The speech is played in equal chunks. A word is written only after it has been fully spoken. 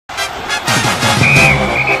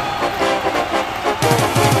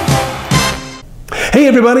Hey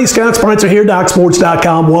everybody, Scott Spreitzer here,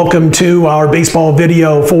 DocSports.com. Welcome to our baseball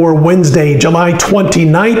video for Wednesday, July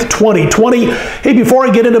 29th, 2020. Hey, before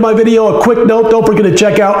I get into my video, a quick note, don't forget to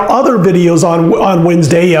check out other videos on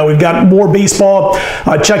Wednesday. We've got more baseball.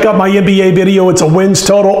 Check out my NBA video. It's a wins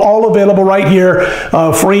total, all available right here.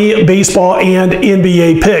 Free baseball and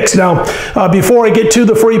NBA picks. Now, before I get to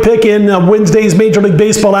the free pick in Wednesday's Major League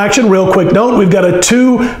Baseball action, real quick note, we've got a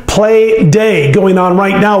 2-play day going on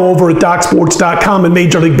right now over at DocSports.com in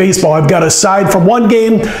Major League Baseball. I've got a side from one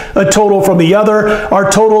game, a total from the other. Our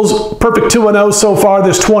totals, perfect 2-0 so far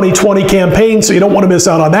this 2020 campaign, so you don't want to miss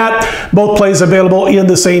out on that. Both plays available in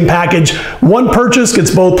the same package. One purchase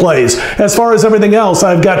gets both plays. As far as everything else,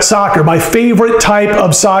 I've got soccer, my favorite type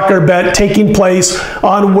of soccer bet taking place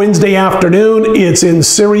on Wednesday afternoon. It's in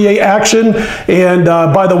Serie A action, and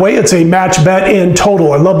by the way, it's a match bet in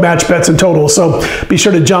total. I love match bets in total, so be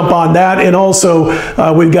sure to jump on that. And also,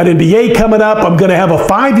 we've got NBA coming up. I'm going to have a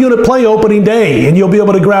 5-unit play opening day, and you'll be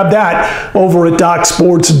able to grab that over at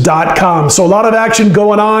DocSports.com. So a lot of action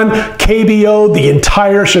going on. KBO, the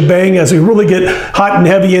entire shebang, as we really get hot and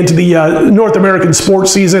heavy into the North American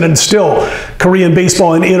sports season, and still Korean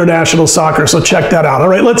baseball and international soccer. So check that out. All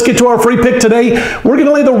right, let's get to our free pick today. We're going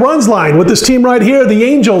to lay the runs line with this team right here, the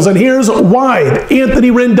Angels, and here's why.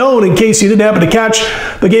 Anthony Rendon, in case you didn't happen to catch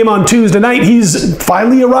the game on Tuesday night, he's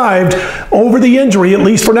finally arrived over the injury, at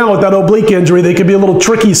least for now, with that oblique injury. They can be a little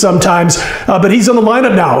tricky sometimes, but he's in the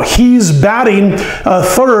lineup now. He's batting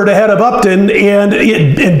third ahead of Upton and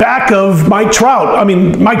in back of Mike Trout. I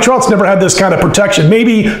mean, Mike Trout's never had this kind of protection.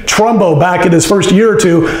 Maybe Trumbo back in his first year or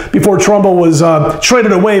two before Trumbo was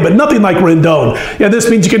traded away, but nothing like Rendon. Yeah, this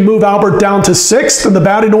means you can move Albert down to 6th in the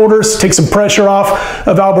batting orders, take some pressure off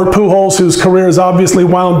of Albert Pujols, whose career has obviously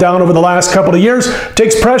wound down over the last couple of years.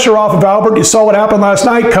 Takes pressure off of Albert. You saw what happened last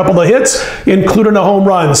night, couple of hits, including a home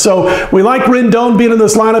run. So we like Rendon being in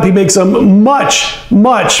this lineup. He makes them much,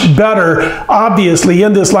 much better, obviously,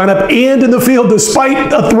 in this lineup and in the field.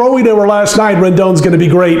 Despite a throwing error last night, Rendon's going to be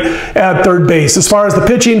great at third base. As far as the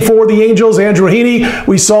pitching for the Angels, Andrew Heaney,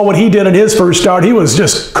 we saw what he did in his first start. He was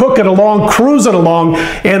just cooking along, cruising along,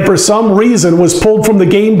 and for some reason was pulled from the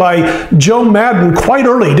game by Joe Madden quite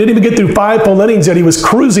early. Didn't even get through 5 full innings yet. He was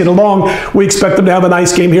cruising along. We expect him to have a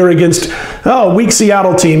nice game here against a weak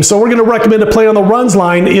Seattle team. So we're going to recommend a play on the runs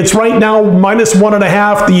line. It's right now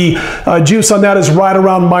 -1.5. The juice on that is right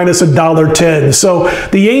around -$1.10. So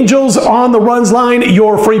the Angels on the runs line,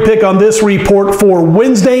 your free pick on this report for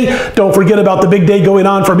Wednesday. Don't forget about the big day going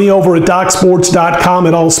on for me over at DocSports.com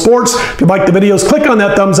and All Sports. If you like the videos, click on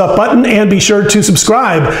that thumbs up button and be sure to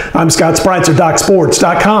subscribe. I'm Scott Spreitzer,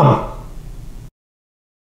 DocSports.com.